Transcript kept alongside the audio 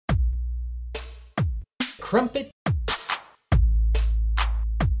Crumpet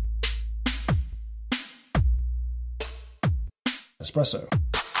Espresso.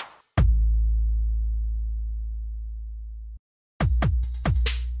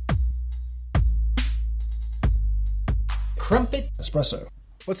 Crumpet Espresso.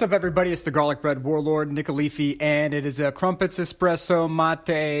 What's up, everybody? It's the Garlic Bread Warlord, Nicolifi, and it is a Crumpets Espresso,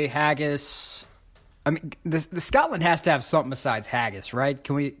 Mate, Haggis. I mean, the Scotland has to have something besides haggis, right?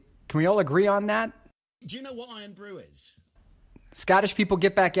 Can we all agree on that? Do you know what iron brew is? Scottish people,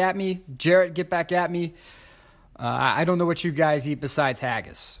 get back at me. Jarrett, get back at me. I don't know what you guys eat besides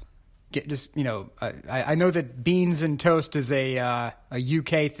haggis. I know that beans and toast is a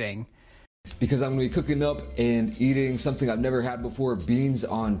UK thing. Because I'm going to be cooking up and eating something I've never had before, beans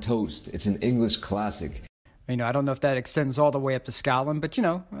on toast. It's an English classic. I don't know if that extends all the way up to Scotland, but,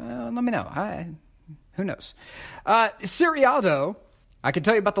 let me know. Who knows? Serie A, though, I can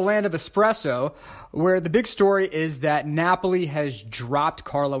tell you about the land of espresso, where the big story is that Napoli has dropped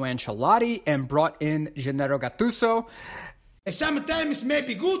Carlo Ancelotti and brought in Gennaro Gattuso. Sometimes may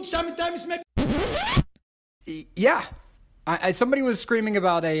be good, sometimes may be... Yeah. Somebody was screaming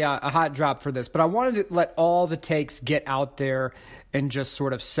about a hot drop for this, but I wanted to let all the takes get out there and just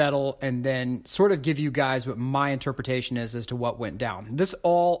sort of settle and then sort of give you guys what my interpretation is as to what went down. This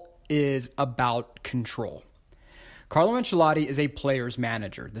all is about control. Carlo Ancelotti is a player's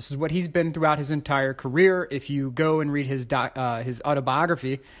manager. This is what he's been throughout his entire career. If you go and read his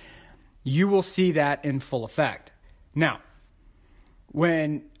autobiography, you will see that in full effect. Now,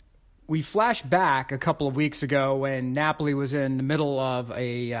 when we flash back a couple of weeks ago when Napoli was in the middle of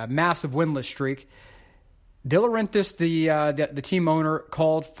a massive winless streak, De Laurentiis, the team owner,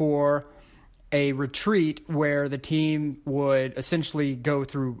 called for a retreat where the team would essentially go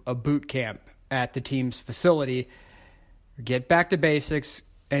through a boot camp at the team's facility, get back to basics,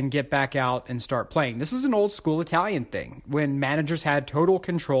 and get back out and start playing. This is an old school Italian thing when managers had total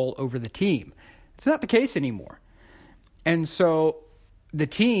control over the team. It's not the case anymore. And so the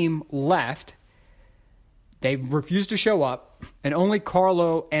team left. They refused to show up, and only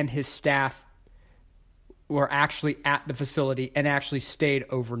Carlo and his staff were actually at the facility and actually stayed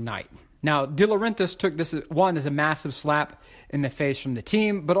overnight. Now, De Laurentiis took this, one, as a massive slap in the face from the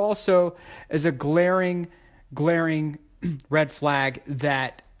team, but also as a glaring red flag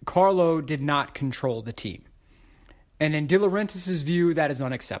that Carlo did not control the team. And in De Laurentiis' view, that is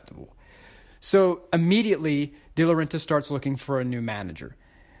unacceptable. So immediately, De Laurentiis starts looking for a new manager.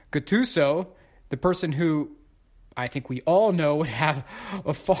 Gattuso, the person who I think we all know would have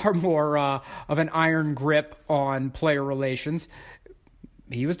a far more of an iron grip on player relations,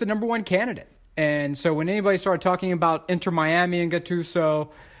 he was the number one candidate. And so when anybody started talking about Inter Miami and Gattuso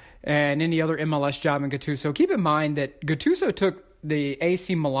and any other MLS job in Gattuso, keep in mind that Gattuso took the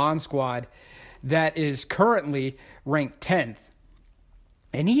AC Milan squad that is currently ranked 10th,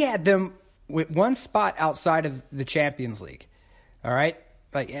 and he had them with one spot outside of the Champions League. All right?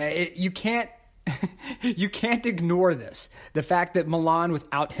 You can't ignore this. The fact that Milan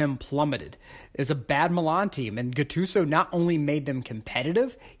without him plummeted is a bad Milan team, and Gattuso not only made them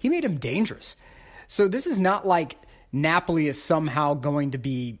competitive, he made them dangerous. So this is not like Napoli is somehow going to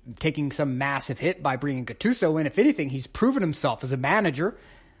be taking some massive hit by bringing Gattuso in. If anything, he's proven himself as a manager.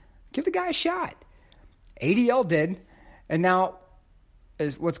 Give the guy a shot. ADL did, and now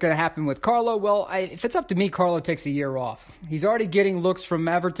is what's going to happen with Carlo? Well, if it's up to me, Carlo takes a year off. He's already getting looks from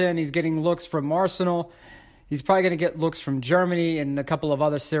Everton. He's getting looks from Arsenal. He's probably going to get looks from Germany and a couple of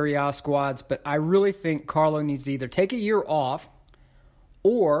other Serie A squads. But I really think Carlo needs to either take a year off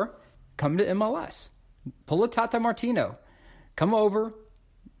or come to MLS. Pull a Tata Martino. Come over,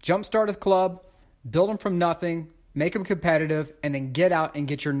 jumpstart a club, build them from nothing, make them competitive, and then get out and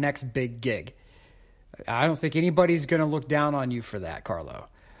get your next big gig. I don't think anybody's going to look down on you for that, Carlo.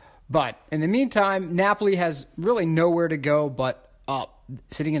 But in the meantime, Napoli has really nowhere to go but up.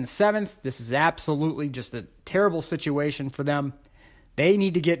 Sitting in the 7th, this is absolutely just a terrible situation for them. They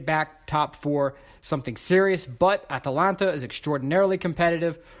need to get back top 4, something serious. But Atalanta is extraordinarily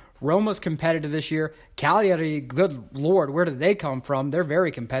competitive. Roma's competitive this year. Cagliari, good Lord, where did they come from? They're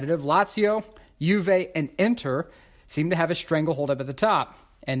very competitive. Lazio, Juve, and Inter seem to have a stranglehold up at the top.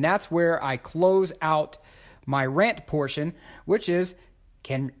 And that's where I close out my rant portion, which is,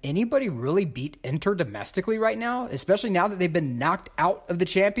 can anybody really beat Inter domestically right now, especially now that they've been knocked out of the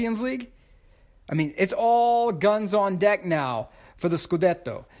Champions League? I mean, it's all guns on deck now for the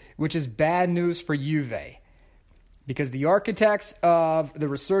Scudetto, which is bad news for Juve, because the architects of the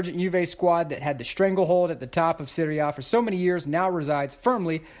resurgent Juve squad that had the stranglehold at the top of Serie A for so many years now resides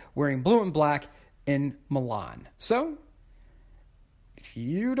firmly wearing blue and black in Milan. So if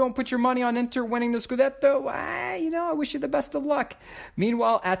you don't put your money on Inter winning the Scudetto, I wish you the best of luck.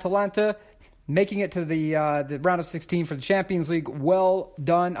 Meanwhile, Atalanta making it to the round of 16 for the Champions League. Well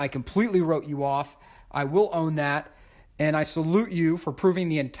done. I completely wrote you off. I will own that. And I salute you for proving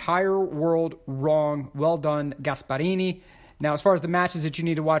the entire world wrong. Well done, Gasparini. Now, as far as the matches that you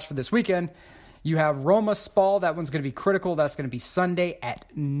need to watch for this weekend, you have Roma Spal. That one's going to be critical. That's going to be Sunday at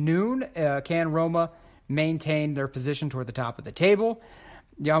noon. Can Roma maintain their position toward the top of the table?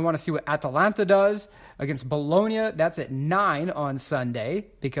 I want to see what Atalanta does against Bologna. That's at 9 on Sunday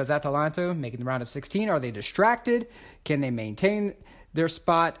because Atalanta making the round of 16. Are they distracted? Can they maintain their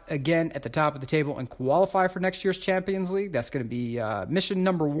spot again at the top of the table and qualify for next year's Champions League? That's going to be mission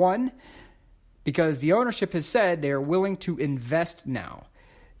number 1 because the ownership has said they are willing to invest now.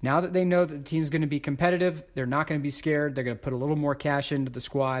 Now that they know that the team's going to be competitive, they're not going to be scared. They're going to put a little more cash into the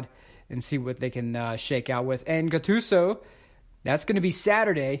squad and see what they can shake out with. And Gattuso, that's going to be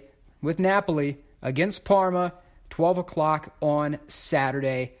Saturday with Napoli against Parma, 12 o'clock on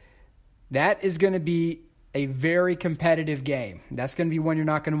Saturday. That is going to be a very competitive game. That's going to be one you're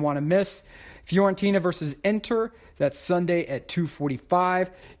not going to want to miss. Fiorentina versus Inter, that's Sunday at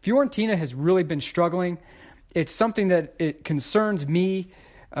 2:45. Fiorentina has really been struggling. It's something that it concerns me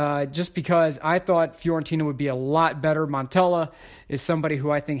just because I thought Fiorentina would be a lot better. Montella is somebody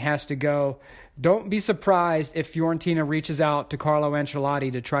who I think has to go. Don't be surprised if Fiorentina reaches out to Carlo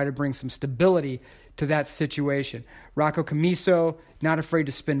Ancelotti to try to bring some stability to that situation. Rocco Camiso, not afraid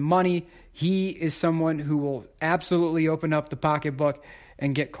to spend money. He is someone who will absolutely open up the pocketbook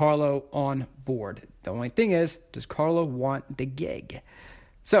and get Carlo on board. The only thing is, does Carlo want the gig?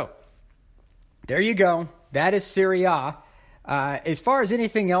 So, there you go. That is Serie A. As far as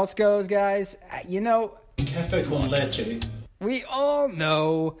anything else goes, guys, Cafe con leche. We all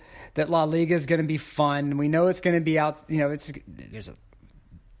know that La Liga is going to be fun. We know it's going to be out. There's a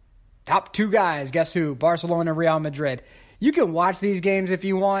top 2 guys. Guess who? Barcelona, Real Madrid. You can watch these games if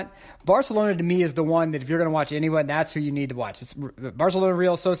you want. Barcelona, to me, is the one that if you're going to watch anyone, that's who you need to watch. It's Barcelona,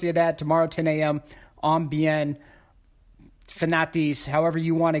 Real Sociedad, tomorrow, 10 a.m. on BN. Fanatis, however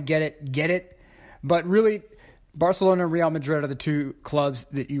you want to get it. But really, Barcelona and Real Madrid are the 2 clubs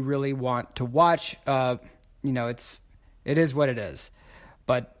that you really want to watch. It is what it is.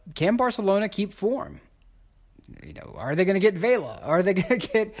 But can Barcelona keep form? Are they going to get Vela? Are they going to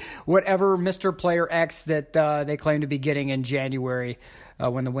get whatever Mr. Player X that they claim to be getting in January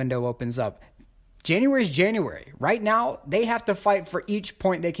when the window opens up? January is January. Right now, they have to fight for each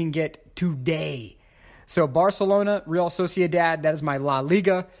point they can get today. So Barcelona, Real Sociedad, that is my La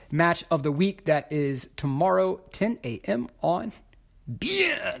Liga match of the week. That is tomorrow, 10 a.m. on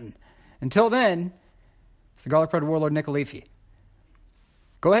BN. Until then, it's the Garlic Bread Warlord, Nick Alifi.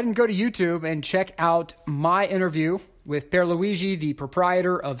 Go ahead and go to YouTube and check out my interview with Pierluigi, the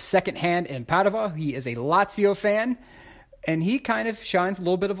proprietor of Second Hand in Padova. He is a Lazio fan, and he kind of shines a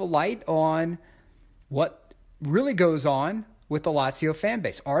little bit of a light on what really goes on with the Lazio fan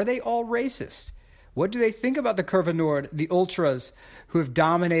base. Are they all racist? What do they think about the Curva Nord, the Ultras, who have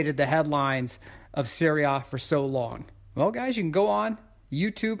dominated the headlines of Serie A for so long? Well, guys, you can go on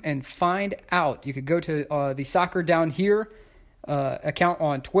YouTube and find out. You could go to the Soccer Down Here account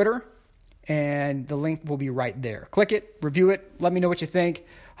on Twitter, and the link will be right there. Click it, review it, let me know what you think.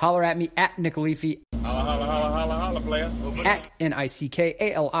 Holler at me at Nick Alifi. Holla, holla, holla, holla, holla, player. At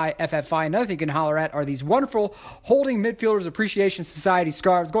NICKALIFFI. Another thing you can holler at are these wonderful Holding Midfielders Appreciation Society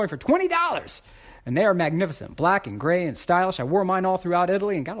scarves going for $20. And they are magnificent, black and gray and stylish. I wore mine all throughout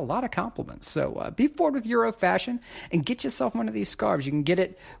Italy and got a lot of compliments. So be forward with Euro fashion and get yourself one of these scarves. You can get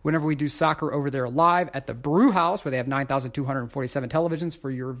it whenever we do soccer over there live at the Brew House, where they have 9,247 televisions for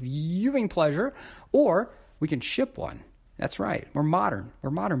your viewing pleasure, or we can ship one. That's right. We're modern.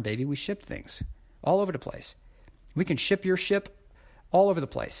 We're modern, baby. We ship things all over the place. We can ship your ship all over the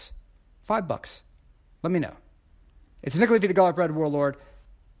place. $5. Let me know. It's Nick Levy, the Garlic Bread Warlord.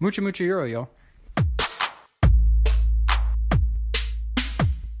 Mucha, mucha Euro, yo.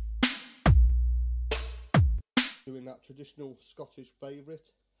 Doing that traditional Scottish favourite,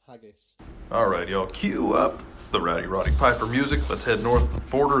 haggis. Alright, y'all, cue up the Rowdy Roddy Piper music. Let's head north of the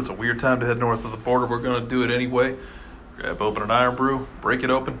border. It's a weird time to head north of the border. We're going to do it anyway. Grab open an iron brew, break it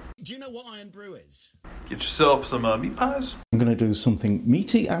open. Do you know what iron brew is? Get yourself some meat pies. I'm going to do something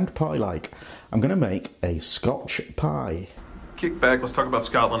meaty and pie-like. I'm going to make a Scotch pie. Kick back, let's talk about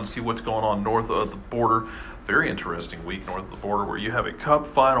Scotland and see what's going on north of the border. Very interesting week north of the border where you have a cup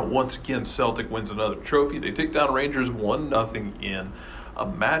final. Once again, Celtic wins another trophy. They take down Rangers 1-0 in a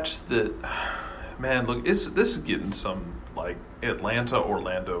match that, man, look, this is getting some like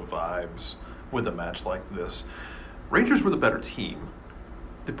Atlanta-Orlando vibes with a match like this. Rangers were the better team,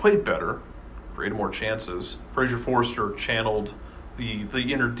 They played better, created more chances. Fraser Forster channeled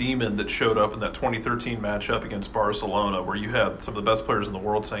the inner demon that showed up in that 2013 matchup against Barcelona, where you had some of the best players in the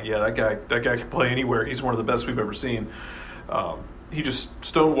world saying, yeah, that guy can play anywhere. He's one of the best we've ever seen. He just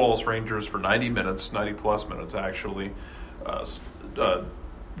stonewalls Rangers for 90 plus minutes actually.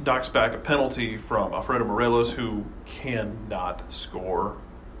 Knocks back a penalty from Alfredo Morelos, who cannot score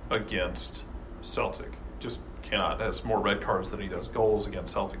against Celtic. Just cannot. Has more red cards than he does goals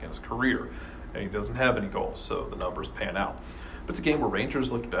against Celtic in his career. And he doesn't have any goals, so the numbers pan out. But it's a game where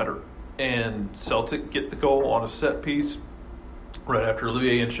Rangers looked better. And Celtic get the goal on a set piece right after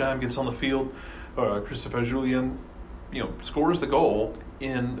Louis Encham gets on the field. Christopher Julien, scores the goal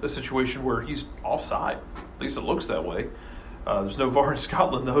in a situation where he's offside. At least it looks that way. There's no VAR in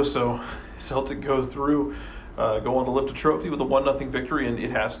Scotland, though, so Celtic go on to lift a trophy with a 1-0 victory, and it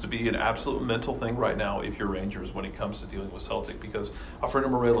has to be an absolute mental thing right now if you're Rangers when it comes to dealing with Celtic, because Alfredo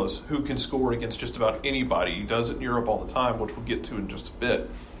Morelos, who can score against just about anybody, he does it in Europe all the time, which we'll get to in just a bit,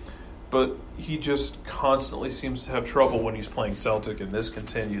 but he just constantly seems to have trouble when he's playing Celtic, and this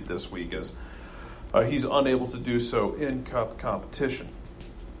continued this week as he's unable to do so in cup competition.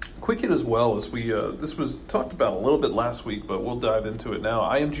 Quick hit as well, as this was talked about a little bit last week, but we'll dive into it now.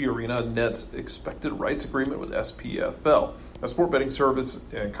 IMG Arena nets expected rights agreement with SPFL. A sport betting service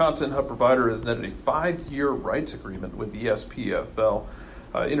and content hub provider has netted a 5-year rights agreement with the SPFL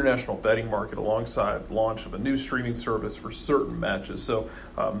international betting market, alongside the launch of a new streaming service for certain matches. So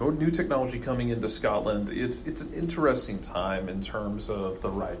more new technology coming into Scotland. It's an interesting time in terms of the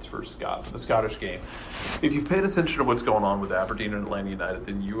rights for the Scottish game. If you've paid attention to what's going on with Aberdeen and Atlanta United,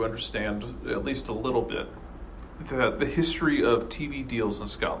 then you understand at least a little bit that the history of TV deals in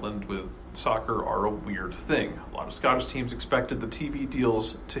Scotland with soccer are a weird thing. A lot of Scottish teams expected the TV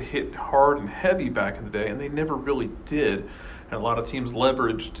deals to hit hard and heavy back in the day, and they never really did. And a lot of teams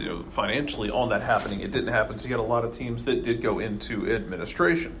leveraged financially on that happening. It didn't happen, so you had a lot of teams that did go into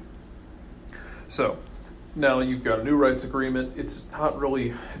administration. So now you've got a new rights agreement. It's not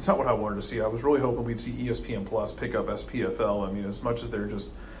what I wanted to see. I was really hoping we'd see ESPN Plus pick up SPFL. I mean, as much as they're just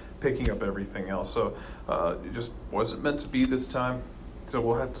picking up everything else. So it just wasn't meant to be this time. So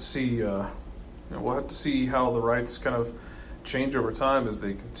we'll have to see. We'll have to see how the rights kind of change over time as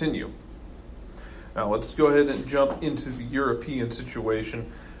they continue. Now let's go ahead and jump into the European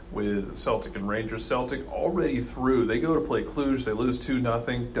situation with Celtic and Rangers. Celtic already through. They go to play Cluj. They lose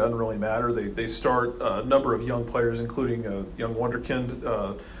 2-0. Doesn't really matter. They start a number of young players, including young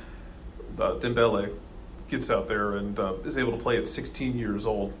wonderkind Dembele, gets out there and is able to play at 16 years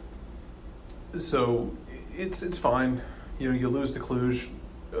old. So it's fine. You lose to Cluj.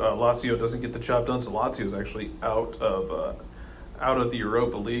 Lazio doesn't get the job done, so Lazio is actually out of the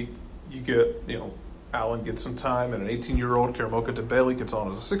Europa League. You get, Allen gets some time, and an 18-year-old Karamoka Dembele gets on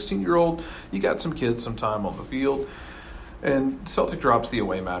as a 16-year-old. You got some kids some time on the field. And Celtic drops the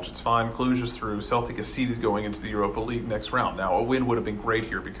away match. It's fine. Cluj is through. Celtic is seeded going into the Europa League next round. Now, a win would have been great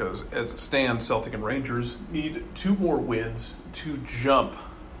here because, as it stands, Celtic and Rangers need 2 more wins to jump,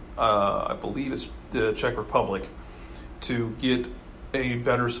 I believe it's the Czech Republic, to get a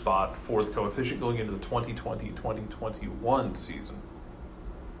better spot for the coefficient going into the 2020-2021 season.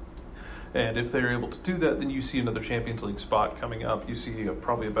 And if they're able to do that, then you see another Champions League spot coming up. You see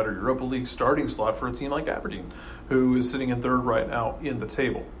probably a better Europa League starting slot for a team like Aberdeen, who is sitting in third right now in the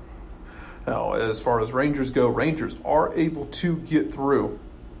table. Now, as far as Rangers go, Rangers are able to get through,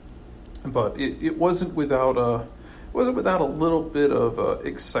 but it wasn't without a little bit of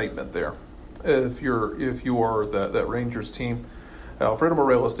excitement there. If you are that Rangers team, Alfredo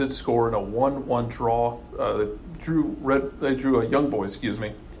Morelos did score in a 1-1 draw. They drew a young boy,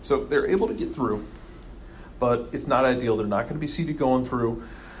 So they're able to get through, but it's not ideal. They're not going to be seeded going through.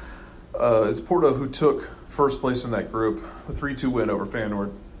 It's Porto who took first place in that group, a 3-2 win over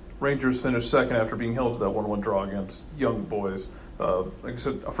Feyenoord. Rangers finished second after being held to that 1-1 draw against young boys. Like I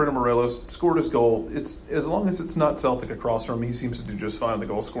said, Alfredo Morelos scored his goal. It's as long as it's not Celtic across from him, he seems to do just fine in the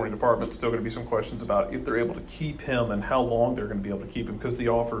goal-scoring department. Still going to be some questions about if they're able to keep him and how long they're going to be able to keep him, because the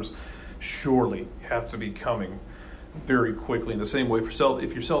offers surely have to be coming very quickly. In the same way for Celtic,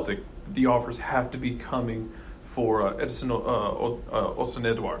 if you're Celtic, the offers have to be coming for Edison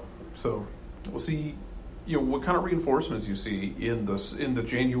Edouard. So we'll see, what kind of reinforcements you see in the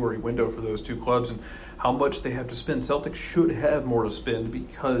January window for those two clubs and how much they have to spend. Celtic should have more to spend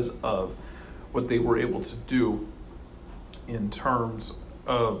because of what they were able to do in terms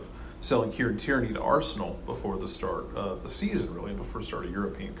of selling Kieran Tierney to Arsenal before the start of the season, really, before the start of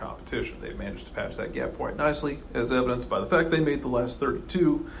European competition. They managed to patch that gap quite nicely, as evidenced by the fact they made the last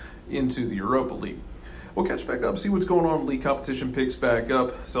 32 into the Europa League. We'll catch back up, see what's going on. League competition picks back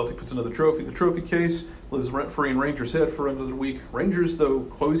up. Celtic puts another trophy. The trophy case lives rent-free in Rangers' head for another week. Rangers, though,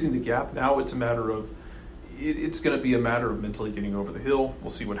 closing the gap. Now it's going to be a matter of mentally getting over the hill. We'll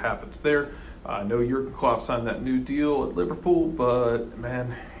see what happens there. I know Jurgen Klopp signed that new deal at Liverpool, but,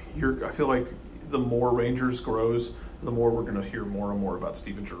 man, I feel like the more Rangers grows, the more we're going to hear more and more about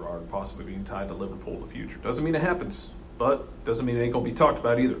Steven Gerrard possibly being tied to Liverpool in the future. Doesn't mean it happens, but doesn't mean it ain't going to be talked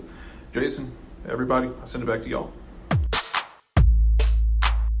about either. Jason, everybody, I'll send it back to y'all.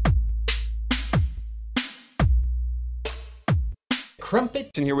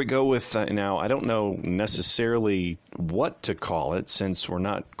 Crumpet. And here we go with, now, I don't know necessarily what to call it since we're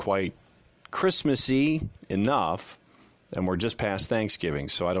not quite Christmassy enough, and we're just past Thanksgiving,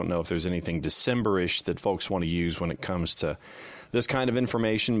 so I don't know if there's anything December-ish that folks want to use when it comes to this kind of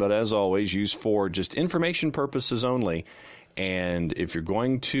information, but as always, use for just information purposes only. And if you're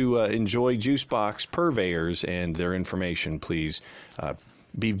going to enjoy Juicebox purveyors and their information, please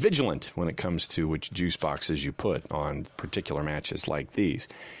be vigilant when it comes to which juice boxes you put on particular matches like these.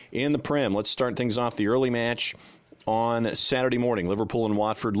 In the Prem, let's start things off. The early match on Saturday morning, Liverpool and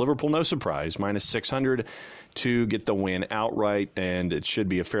Watford. Liverpool, no surprise, minus 600 to get the win outright, and it should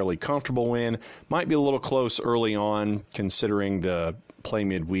be a fairly comfortable win. Might be a little close early on, considering the play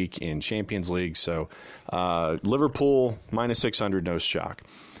midweek in Champions League. So Liverpool, minus 600, no shock.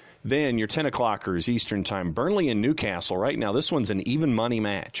 Then your 10 o'clockers Eastern time, Burnley and Newcastle. Right now, this one's an even money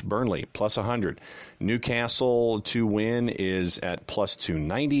match. Burnley, plus 100. Newcastle to win is at plus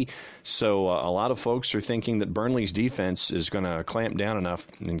 290. So a lot of folks are thinking that Burnley's defense is going to clamp down enough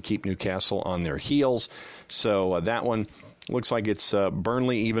and keep Newcastle on their heels. So that one looks like it's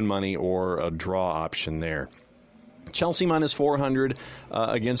Burnley even money or a draw option there. Chelsea minus 400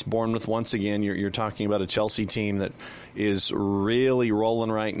 against Bournemouth. Once again, you're talking about a Chelsea team that is really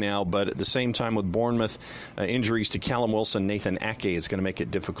rolling right now, but at the same time with Bournemouth, injuries to Callum Wilson, Nathan Ake is going to make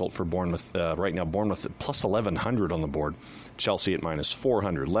it difficult for Bournemouth. Right now, Bournemouth at plus 1,100 on the board. Chelsea at minus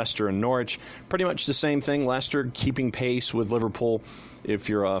 400. Leicester and Norwich, pretty much the same thing. Leicester keeping pace with Liverpool. If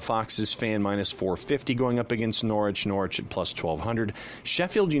you're a Foxes fan, minus 450 going up against Norwich. Norwich at plus 1,200.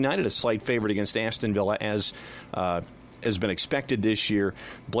 Sheffield United, a slight favorite against Aston Villa, as has been expected this year.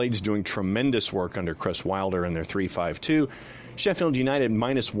 Blades doing tremendous work under Chris Wilder in their 3-5-2. Sheffield United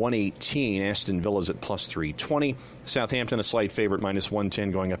minus 118. Aston Villa's at plus 320. Southampton a slight favorite, minus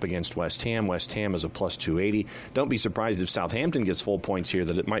 110 going up against West Ham. West Ham is a plus 280. Don't be surprised if Southampton gets full points here,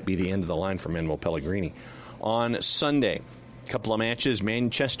 that it might be the end of the line for Manuel Pellegrini. On Sunday, couple of matches,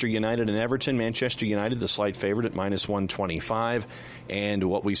 Manchester United and Everton. Manchester United, the slight favorite at minus 125. And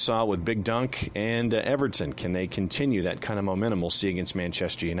what we saw with Big Dunk and Everton, can they continue that kind of momentum? We'll see against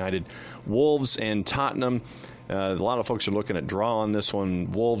Manchester United. Wolves and Tottenham. A lot of folks are looking at draw on this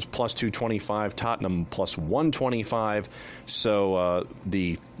one. Wolves plus 225, Tottenham plus 125. So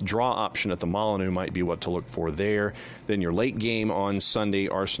the draw option at the Molineux might be what to look for there. Then your late game on Sunday,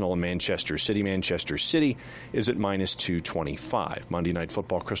 Arsenal and Manchester City. Manchester City is at minus 225. Monday Night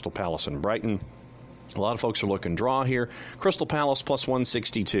Football, Crystal Palace and Brighton. A lot of folks are looking draw here. Crystal Palace plus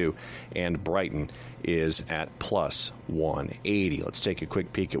 162, and Brighton is at plus 180. Let's take a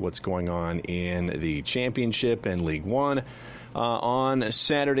quick peek at what's going on in the Championship and League One. On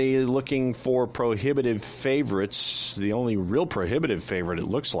Saturday, looking for prohibitive favorites. The only real prohibitive favorite, it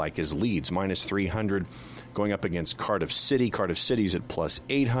looks like, is Leeds, minus 300, going up against Cardiff City. Cardiff City's at plus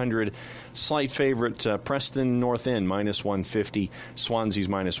 800. Slight favorite, Preston North End, minus 150. Swansea's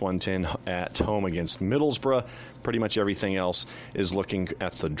minus 110 at home against Middlesbrough. Pretty much everything else is looking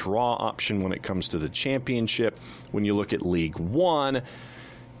at the draw option when it comes to the Championship. When you look at League One,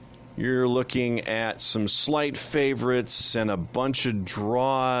 you're looking at some slight favorites and a bunch of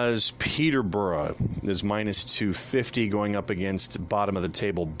draws. Peterborough is minus 250 going up against bottom of the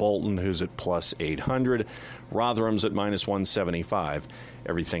table Bolton, who's at plus 800. Rotherham's at minus 175.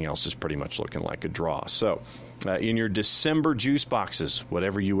 Everything else is pretty much looking like a draw. So in your December juice boxes,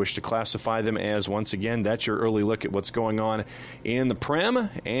 whatever you wish to classify them as, once again, that's your early look at what's going on in the Prem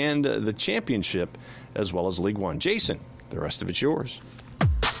and the Championship, as well as League One. Jason, the rest of it's yours.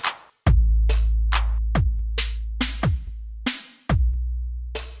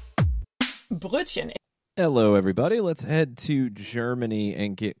 Brötchen. Hello, everybody. Let's head to Germany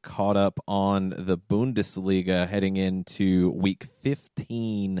and get caught up on the Bundesliga heading into week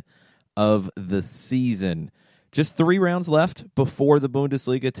 15 of the season. Just 3 rounds left before the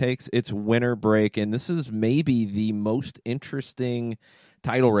Bundesliga takes its winter break, and this is maybe the most interesting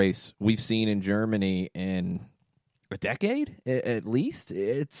title race we've seen in Germany in a decade, at least.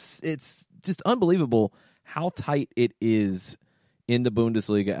 It's just unbelievable how tight it is in the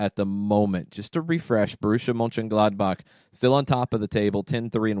Bundesliga at the moment. Just to refresh, Borussia Mönchengladbach still on top of the table,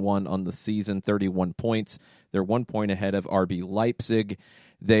 10-3-1 on the season, 31 points. They're 1 point ahead of RB Leipzig.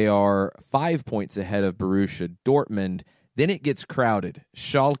 They are 5 points ahead of Borussia Dortmund. Then it gets crowded.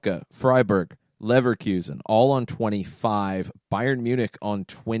 Schalke, Freiburg, Leverkusen, all on 25. Bayern Munich on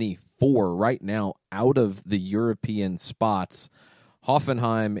 24 right now, out of the European spots.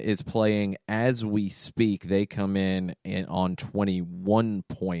 Hoffenheim is playing as we speak. They come in on 21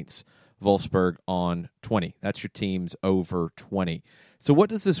 points. Wolfsburg on 20. That's your teams over 20. So what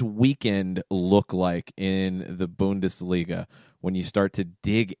does this weekend look like in the Bundesliga when you start to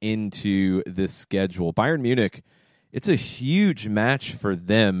dig into this schedule? Bayern Munich, it's a huge match for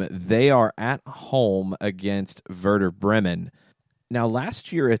them. They are at home against Werder Bremen. Now,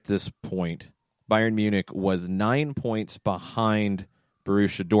 last year at this point, Bayern Munich was 9 points behind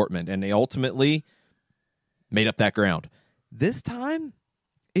Borussia Dortmund, and they ultimately made up that ground. This time,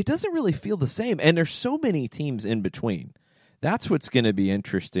 it doesn't really feel the same, and there's so many teams in between. That's what's going to be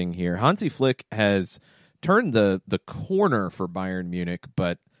interesting here. Hansi Flick has turned the corner for Bayern Munich,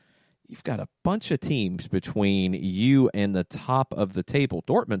 but you've got a bunch of teams between you and the top of the table.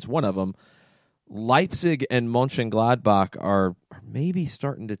 Dortmund's one of them. Leipzig and Mönchengladbach are maybe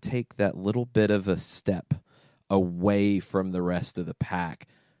starting to take that little bit of a step away from the rest of the pack.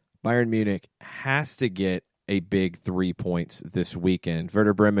 Bayern Munich has to get a big 3 points this weekend.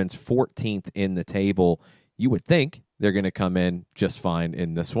 Werder Bremen's 14th in the table. You would think they're going to come in just fine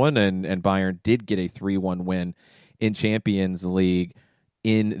in this one, and Bayern did get a 3-1 win in Champions League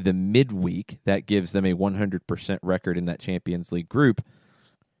in the midweek. That gives them a 100% record in that Champions League group.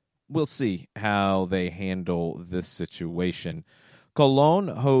 We'll see how they handle this situation. Cologne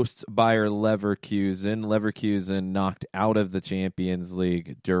hosts Bayer Leverkusen. Leverkusen knocked out of the Champions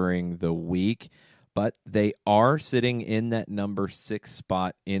League during the week, but they are sitting in that number 6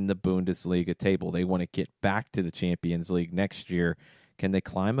 spot in the Bundesliga table. They want to get back to the Champions League next year. Can they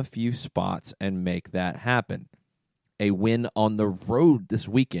climb a few spots and make that happen? A win on the road this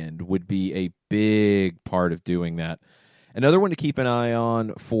weekend would be a big part of doing that. Another one to keep an eye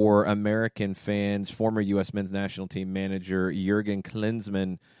on for American fans, former U.S. men's national team manager Jurgen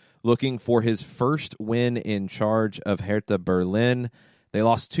Klinsmann, looking for his first win in charge of Hertha Berlin. They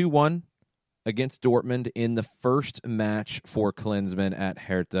lost 2-1 against Dortmund in the first match for Klinsmann at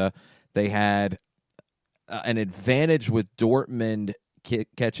Hertha. They had an advantage with Dortmund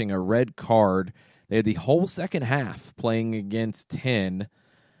catching a red card. They had the whole second half playing against 10.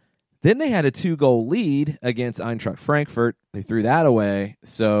 Then they had a 2-goal lead against Eintracht Frankfurt. They threw that away.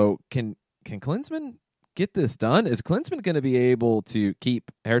 So can Klinsmann get this done? Is Klinsmann going to be able to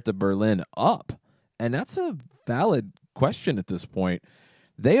keep Hertha Berlin up? And that's a valid question at this point.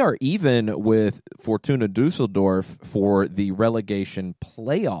 They are even with Fortuna Dusseldorf for the relegation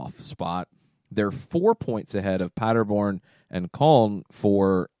playoff spot. They're 4 points ahead of Paderborn and Köln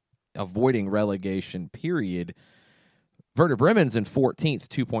for avoiding relegation, period. Werder Bremen's in 14th,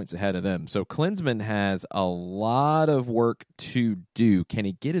 2 points ahead of them. So Klinsmann has a lot of work to do. Can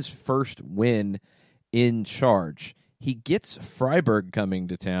he get his first win in charge? He gets Freiburg coming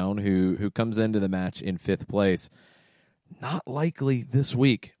to town, who comes into the match in 5th place. Not likely this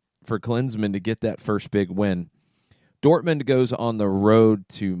week for Klinsmann to get that first big win. Dortmund goes on the road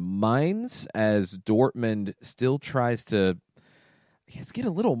to Mainz as Dortmund still tries to, I guess, get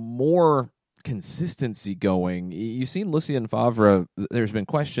a little more consistency going. You've seen Lucien Favre. There's been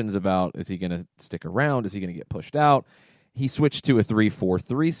questions about, is he going to stick around? Is he going to get pushed out? He switched to a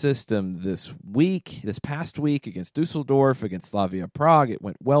 3-4-3 system this past week against Dusseldorf, against Slavia Prague. It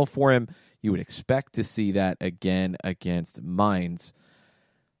went well for him. You would expect to see that again against Mainz.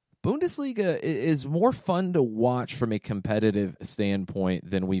 Bundesliga is more fun to watch from a competitive standpoint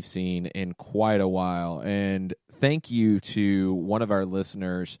than we've seen in quite a while. And thank you to one of our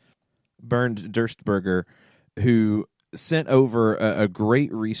listeners, Bernd Durstberger, who sent over a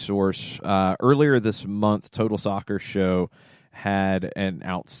great resource. Earlier this month, Total Soccer Show had an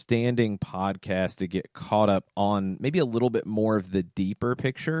outstanding podcast to get caught up on maybe a little bit more of the deeper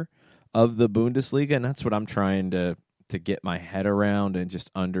picture of the Bundesliga, and that's what I'm trying to get my head around and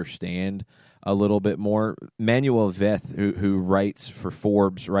just understand a little bit more. Manuel Veth, who writes for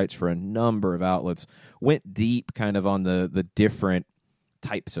Forbes, writes for a number of outlets, went deep kind of on the different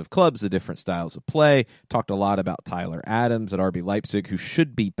types of clubs, the different styles of play, talked a lot about Tyler Adams at RB Leipzig, who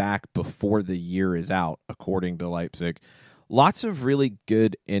should be back before the year is out, according to Leipzig. Lots of really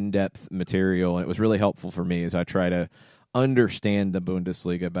good in-depth material, and it was really helpful for me as I try to understand the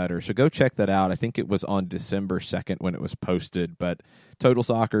Bundesliga better. So go check that out. I think it was on December 2nd when it was posted, but Total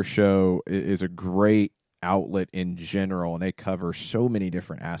Soccer Show is a great outlet in general, and they cover so many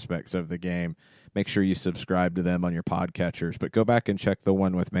different aspects of the game. Make sure you subscribe to them on your podcatchers, but go back and check the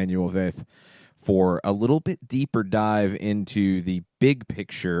one with Manuel Veth for a little bit deeper dive into the big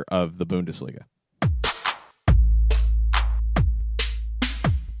picture of the Bundesliga.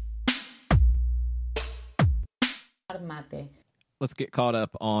 Let's get caught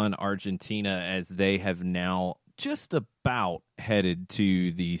up on Argentina, as they have now just about headed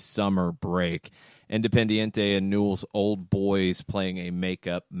to the summer break. Independiente and Newell's Old Boys playing a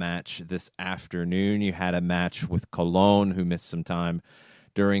makeup match this afternoon. You had a match with Colón, who missed some time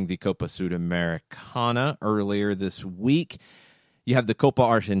during the Copa Sudamericana earlier this week. You have the Copa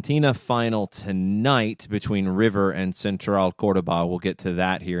Argentina final tonight between River and Central Córdoba. We'll get to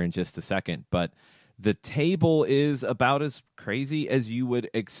that here in just a second, but the table is about as crazy as you would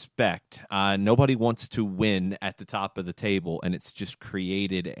expect. Nobody wants to win at the top of the table, and it's just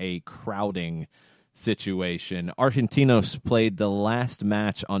created a crowding situation. Argentinos played the last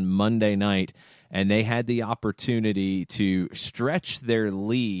match on Monday night, and they had the opportunity to stretch their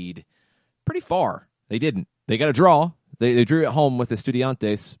lead pretty far. They didn't. They got a draw. They drew at home with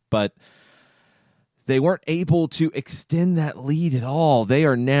Estudiantes, but they weren't able to extend that lead at all. They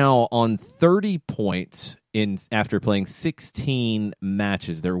are now on 30 points after playing 16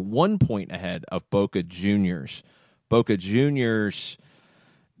 matches. They're 1 point ahead of Boca Juniors. Boca Juniors,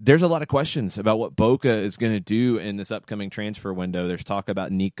 there's a lot of questions about what Boca is going to do in this upcoming transfer window. There's talk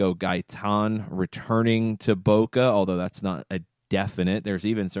about Nico Gaitan returning to Boca, although that's not a definite. There's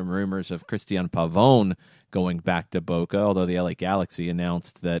even some rumors of Cristian Pavón going back to Boca, although the LA Galaxy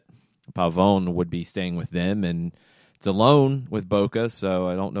announced that Pavón would be staying with them, and it's a loan with Boca, so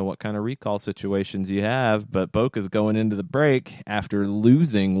I don't know what kind of recall situations you have, but Boca's going into the break after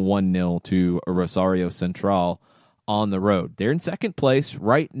losing 1-0 to Rosario Central on the road. They're in second place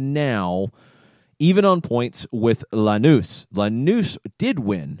right now, even on points with Lanús. Lanús did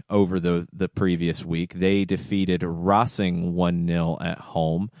win over the previous week. They defeated Racing 1-0 at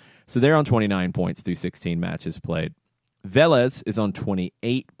home, so they're on 29 points through 16 matches played. Vélez is on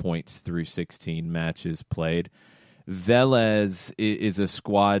 28 points through 16 matches played. Vélez is a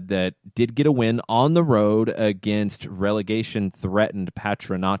squad that did get a win on the road against relegation-threatened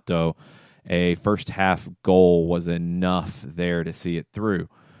Patronato. A first-half goal was enough there to see it through.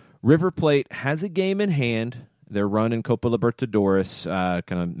 River Plate has a game in hand. Their run in Copa Libertadores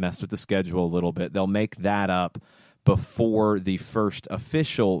kind of messed with the schedule a little bit. They'll make that up before the first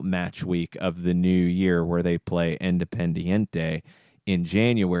official match week of the new year, where they play Independiente in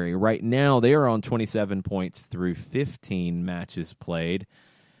January. Right now, they are on 27 points through 15 matches played.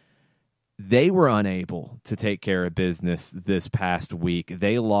 They were unable to take care of business this past week.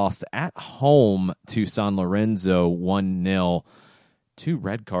 They lost at home to San Lorenzo 1-0. 2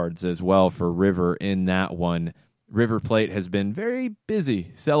 red cards as well for River in that one. River Plate has been very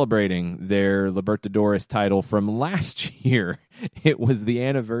busy celebrating their Libertadores title from last year. It was the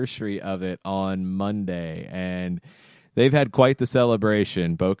anniversary of it on Monday, and they've had quite the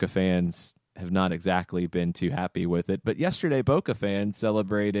celebration. Boca fans have not exactly been too happy with it, but yesterday Boca fans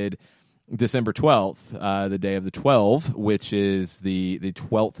celebrated December 12th, the day of the 12, which is the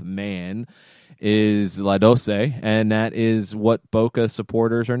 12th man, is La Doce, and that is what Boca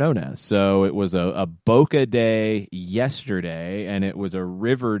supporters are known as. So it was a Boca day yesterday, and it was a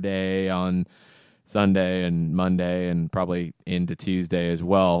River day on Sunday and Monday, and probably into Tuesday as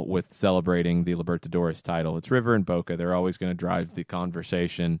well, with celebrating the Libertadores title. It's River and Boca. They're always going to drive the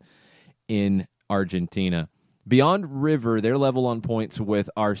conversation in Argentina. Beyond River, they're level on points with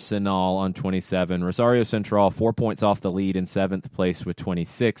Arsenal on 27. Rosario Central, 4 points off the lead in 7th place with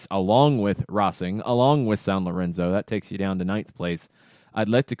 26, along with Racing, along with San Lorenzo. That takes you down to 9th place.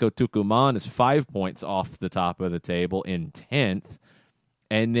 Atletico Tucumán is 5 points off the top of the table in 10th.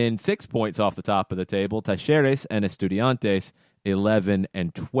 And then 6 points off the top of the table, Talleres and Estudiantes, 11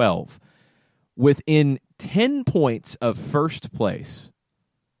 and 12. Within 10 points of first place,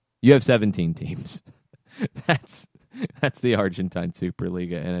 you have 17 teams. That's the Argentine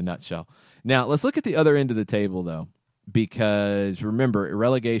Superliga in a nutshell. Now, let's look at the other end of the table, though, because remember,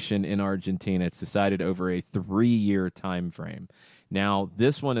 relegation in Argentina, it's decided over a 3-year time frame. Now,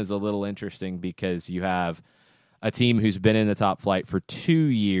 this one is a little interesting because you have a team who's been in the top flight for 2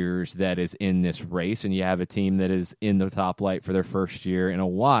 years that is in this race, and you have a team that is in the top flight for their first year in a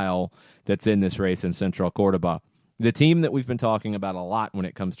while that's in this race in Central Córdoba. The team that we've been talking about a lot when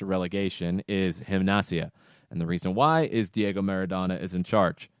it comes to relegation is Gimnasia. And the reason why is Diego Maradona is in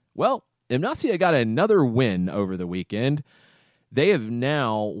charge. Well, Gimnasia got another win over the weekend. They have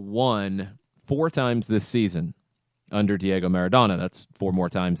now won 4 times this season. under Diego Maradona. That's 4 more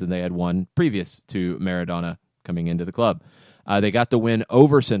times than they had won previous to Maradona coming into the club. They got the win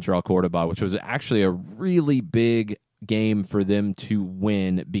over Central Cordoba, which was actually a really big game for them to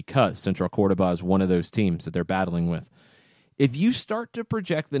win because Central Cordoba is one of those teams that they're battling with. If you start to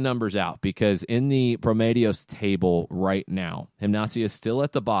project the numbers out, because in the Promedios table right now, Gimnasia is still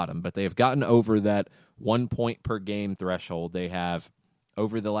at the bottom, but they have gotten over that 1 point per game threshold. They have,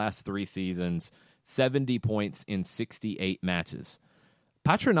 over the last 3 seasons, 70 points in 68 matches.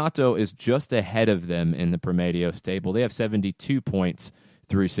 Patronato is just ahead of them in the Promedios table. They have 72 points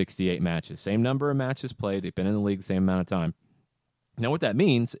through 68 matches. Same number of matches played. They've been in the league the same amount of time. Now, what that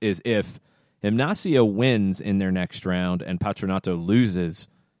means is if Gimnasia wins in their next round and Patronato loses,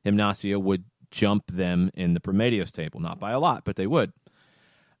 Gimnasia would jump them in the Promedios table. Not by a lot, but they would.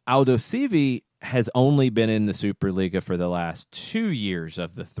 Aldosivi has only been in the Superliga for the last 2 years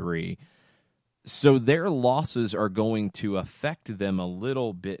of the 3, so their losses are going to affect them a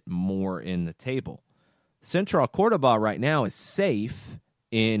little bit more in the table. Central Cordoba right now is safe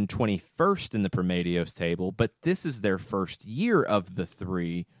in 21st in the Promedios table, but this is their first year of the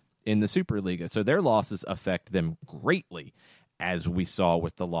 3 in the Superliga, so their losses affect them greatly, as we saw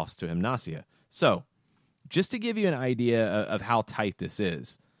with the loss to Gimnasia. So, just to give you an idea of how tight this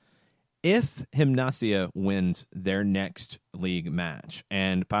is, if Gimnasia wins their next league match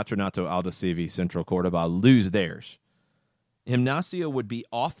and Patronato, Aldosivi, Central Cordoba lose theirs, Gimnasia would be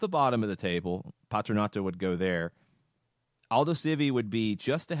off the bottom of the table. Patronato would go there. Aldosivi would be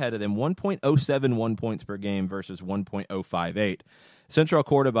just ahead of them, 1.071 points per game versus 1.058. Central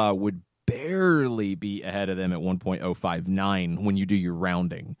Cordoba would barely be ahead of them at 1.059 when you do your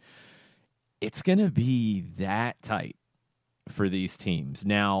rounding. It's going to be that tight for these teams.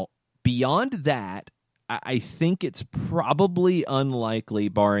 Now, beyond that, I think it's probably unlikely,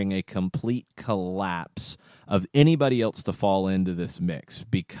 barring a complete collapse, of anybody else to fall into this mix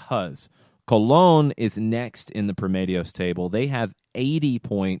because Colón is next in the Promedios table. They have 80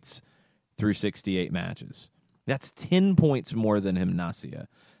 points through 68 matches. That's 10 points more than Gimnasia.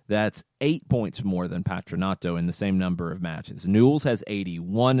 That's 8 points more than Patronato in the same number of matches. Newell's has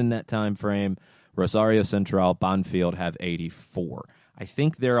 81 in that time frame. Rosario Central, Banfield have 84. I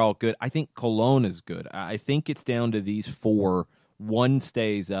think they're all good. I think Colón is good. I think it's down to these 4. 1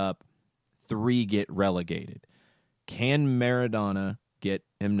 stays up, 3 get relegated. Can Maradona get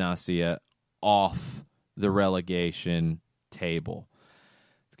Gimnasia off the relegation table?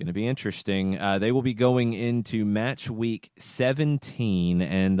 It's going to be interesting. They will be going into match week 17,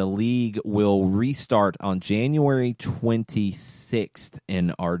 and the league will restart on January 26th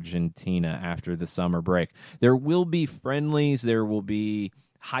in Argentina after the summer break. There will be friendlies. There will be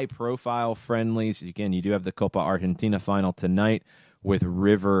high-profile friendlies. Again, you do have the Copa Argentina final tonight with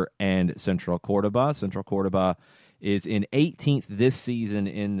River and Central Cordoba. Central Cordoba is in 18th this season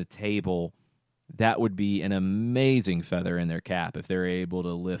in the table. That would be an amazing feather in their cap if they're able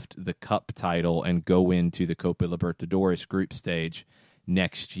to lift the cup title and go into the Copa Libertadores group stage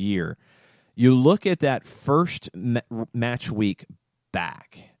next year. You look at that first match week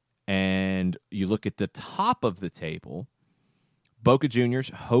back, and you look at the top of the table. Boca Juniors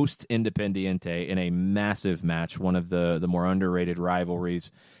hosts Independiente in a massive match, one of the more underrated rivalries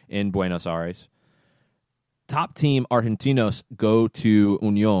in Buenos Aires. Top team Argentinos go to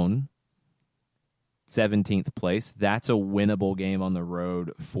Unión, 17th place. That's a winnable game on the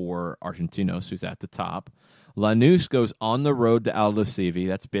road for Argentinos, who's at the top. Lanús goes on the road to Aldosivi.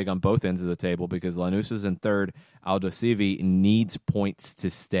 That's big on both ends of the table because Lanús is in third. Aldosivi needs points to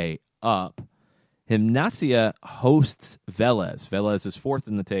stay up. Gimnasia hosts Vélez. Vélez is 4th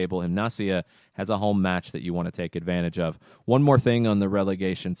in the table. Gimnasia has a home match that you want to take advantage of. One more thing on the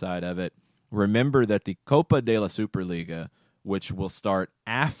relegation side of it. Remember that the Copa de la Superliga, which will start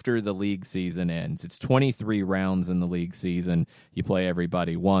after the league season ends. It's 23 rounds in the league season. You play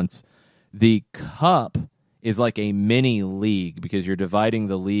everybody once. The cup is like a mini league because you're dividing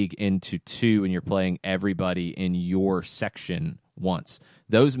the league into 2 and you're playing everybody in your section once.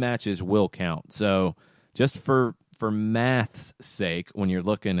 Those matches will count. So just for math's sake, when you're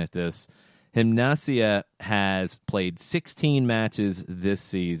looking at this, Gimnasia has played 16 matches this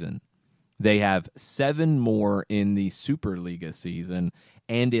season. They have 7 more in the Superliga season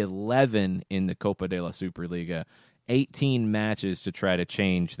and 11 in the Copa de la Superliga. 18 matches to try to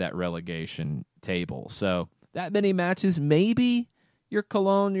change that relegation table. So that many matches, maybe your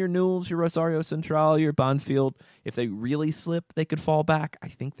Colón, your Newell's, your Rosario Central, your Banfield, if they really slip, they could fall back. I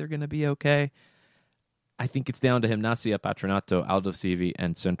think they're going to be okay. I think it's down to Gimnasia, Patronato, Aldosivi,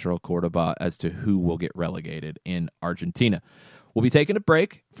 and Central Cordoba as to who will get relegated in Argentina. We'll be taking a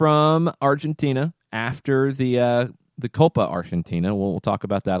break from Argentina after the the Copa Argentina. We'll talk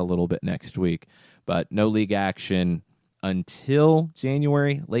about that a little bit next week. But no league action until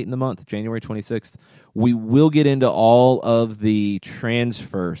January, late in the month, January 26th. We will get into all of the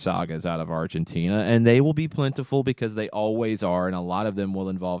transfer sagas out of Argentina, and they will be plentiful because they always are, and a lot of them will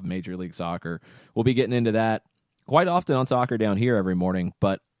involve Major League Soccer. We'll be getting into that quite often on Soccer Down Here every morning,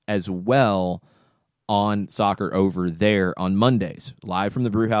 but as well on Soccer Over There on Mondays, live from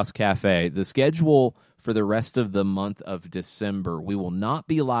the Brewhouse Cafe. The schedule for the rest of the month of December, we will not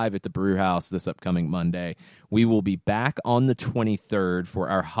be live at the Brewhouse this upcoming Monday. We will be back on the 23rd for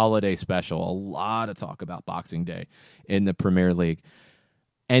our holiday special. A lot of talk about Boxing Day in the Premier League.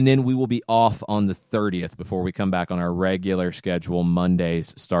 And then we will be off on the 30th before we come back on our regular schedule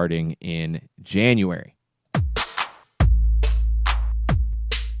Mondays starting in January.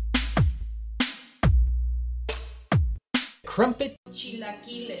 Crumpet.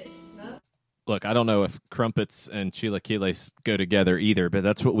 Chilaquiles. Look, I don't know if crumpets and chilaquiles go together either, but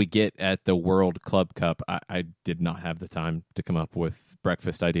that's what we get at the World Club Cup. I did not have the time to come up with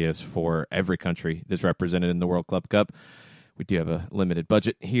breakfast ideas for every country that's represented in the World Club Cup. We do have a limited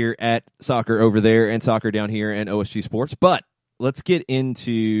budget here at Soccer Over There and Soccer Down Here and OSG Sports, but let's get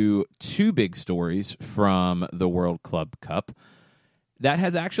into two big stories from the World Club Cup. That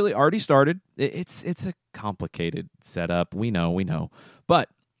has actually already started. It's a complicated setup. We know. But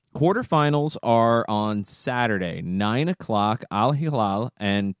quarterfinals are on Saturday, 9 o'clock. Al Hilal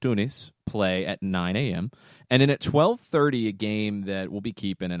and Tunis play at 9 a.m. And then at 12:30, a game that we'll be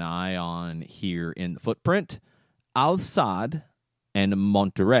keeping an eye on here in the footprint, Al Sadd and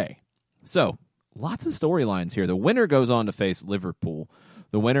Monterrey. So lots of storylines here. The winner goes on to face Liverpool.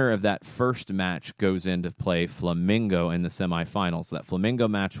 The winner of that first match goes in to play Flamengo in the semifinals. That Flamengo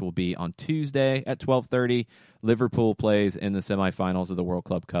match will be on Tuesday at 12:30. Liverpool plays in the semifinals of the World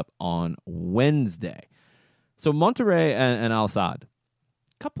Club Cup on Wednesday. So Monterrey and Al Sadd.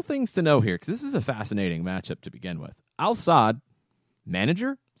 A couple things to know here, because this is a fascinating matchup to begin with. Al Sadd,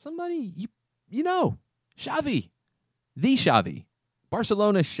 manager, somebody you know, Xavi, the Xavi,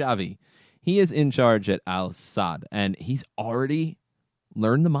 Barcelona's Xavi. He is in charge at Al Sadd, and he's already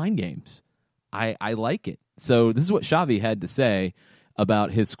learn the mind games. I like it. So this is what Xavi had to say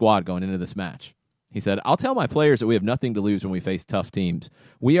about his squad going into this match. He said, "I'll tell my players that we have nothing to lose when we face tough teams.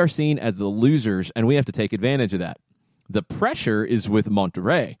 We are seen as the losers, and we have to take advantage of that. The pressure is with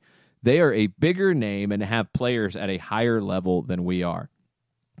Monterrey. They are a bigger name and have players at a higher level than we are.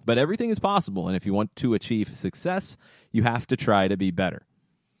 But everything is possible, and if you want to achieve success, you have to try to be better."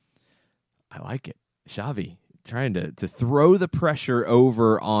 I like it. Xavi trying to throw the pressure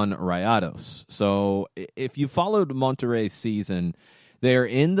over on Rayados. So if you followed Monterrey's season, they're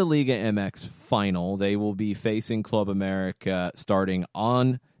in the Liga MX final. They will be facing Club America starting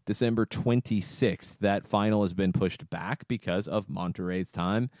on December 26th. That final has been pushed back because of Monterrey's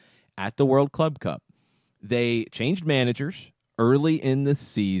time at the World Club Cup. They changed managers early in the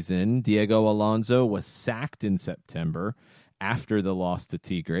season. Diego Alonso was sacked in September after the loss to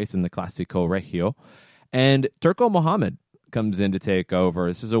Tigres in the Clásico Regio. And Turco Mohamed comes in to take over.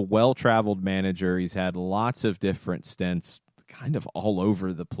 This is a well-traveled manager. He's had lots of different stints kind of all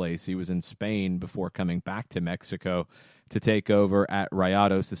over the place. He was in Spain before coming back to Mexico to take over at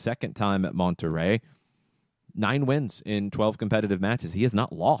Rayados, the second time at Monterrey. 9 wins in 12 competitive matches. He has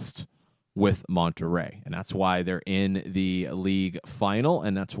not lost with Monterrey, and that's why they're in the league final,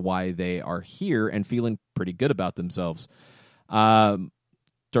 and that's why they are here and feeling pretty good about themselves.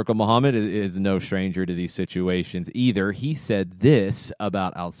 Turco Mohamed is no stranger to these situations either. He said this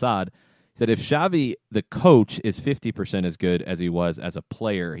about Al Sadd. He said, if Xavi, the coach, is 50% as good as he was as a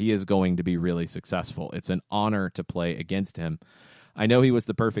player, he is going to be really successful. It's an honor to play against him. I know he was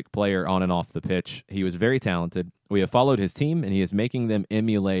the perfect player on and off the pitch. He was very talented. We have followed his team, and he is making them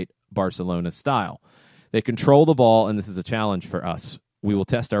emulate Barcelona's style. They control the ball, and this is a challenge for us. We will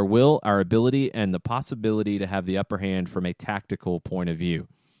test our will, our ability, and the possibility to have the upper hand from a tactical point of view.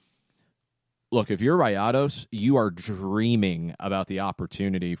 Look, if you're Rayados, you are dreaming about the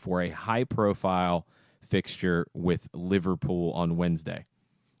opportunity for a high-profile fixture with Liverpool on Wednesday.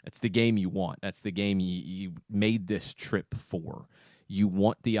 That's the game you want. That's the game you made this trip for. You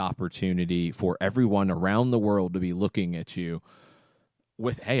want the opportunity for everyone around the world to be looking at you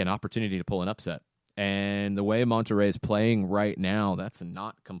with, hey, an opportunity to pull an upset. And the way Monterrey is playing right now, that's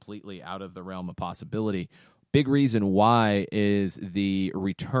not completely out of the realm of possibility. Big reason why is the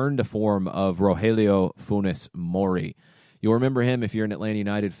return to form of Rogelio Funes Mori. You'll remember him if you're an Atlanta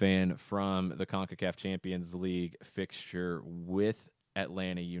United fan from the CONCACAF Champions League fixture with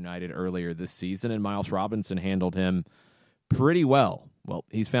Atlanta United earlier this season, and Miles Robinson handled him pretty well. Well,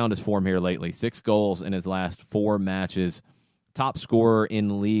 he's found his form here lately. 6 goals in his last 4 matches. Top scorer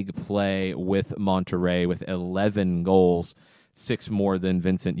in league play with Monterrey with 11 goals. 6 more than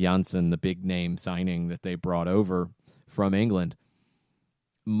Vincent Janssen, the big name signing that they brought over from England.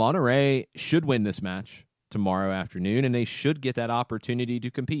 Monterrey should win this match tomorrow afternoon, and they should get that opportunity to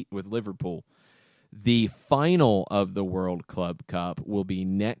compete with Liverpool. The final of the World Club Cup will be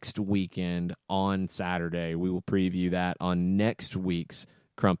next weekend on Saturday. We will preview that on next week's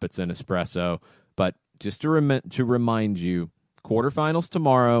Crumpets and Espresso. But just to remind you, quarterfinals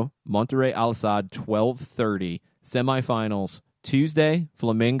tomorrow, Monterrey Al Sadd, 12:30. Semifinals Tuesday,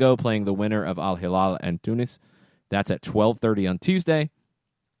 Flamengo playing the winner of Al Hilal and Tunis. That's at 12:30 on Tuesday.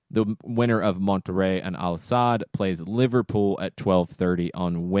 The winner of Monterrey and Al Sadd plays Liverpool at 12:30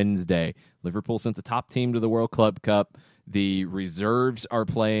 on Wednesday. Liverpool sent the top team to the World Club Cup. The reserves are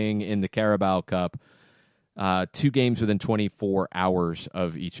playing in the Carabao Cup. 2 games within 24 hours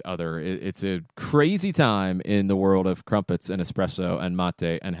of each other. It's a crazy time in the world of crumpets and espresso and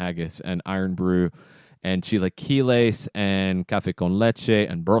mate and haggis and iron brew and chilaquiles and café con leche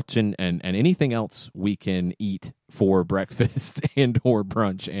and brochen and anything else we can eat for breakfast and or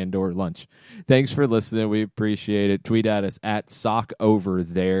brunch and or lunch. Thanks for listening. We appreciate it. Tweet at us at Sock Over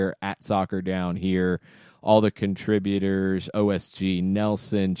There, at Soccer Down Here. All the contributors, OSG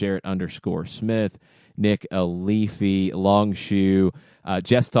Nelson, Jarrett_Smith, Nick Alifi, Longshoe.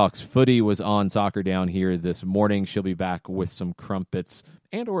 Jess Talks Footy was on Soccer Down Here this morning. She'll be back with some crumpets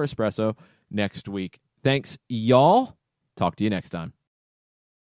and or espresso next week. Thanks, y'all. Talk to you next time.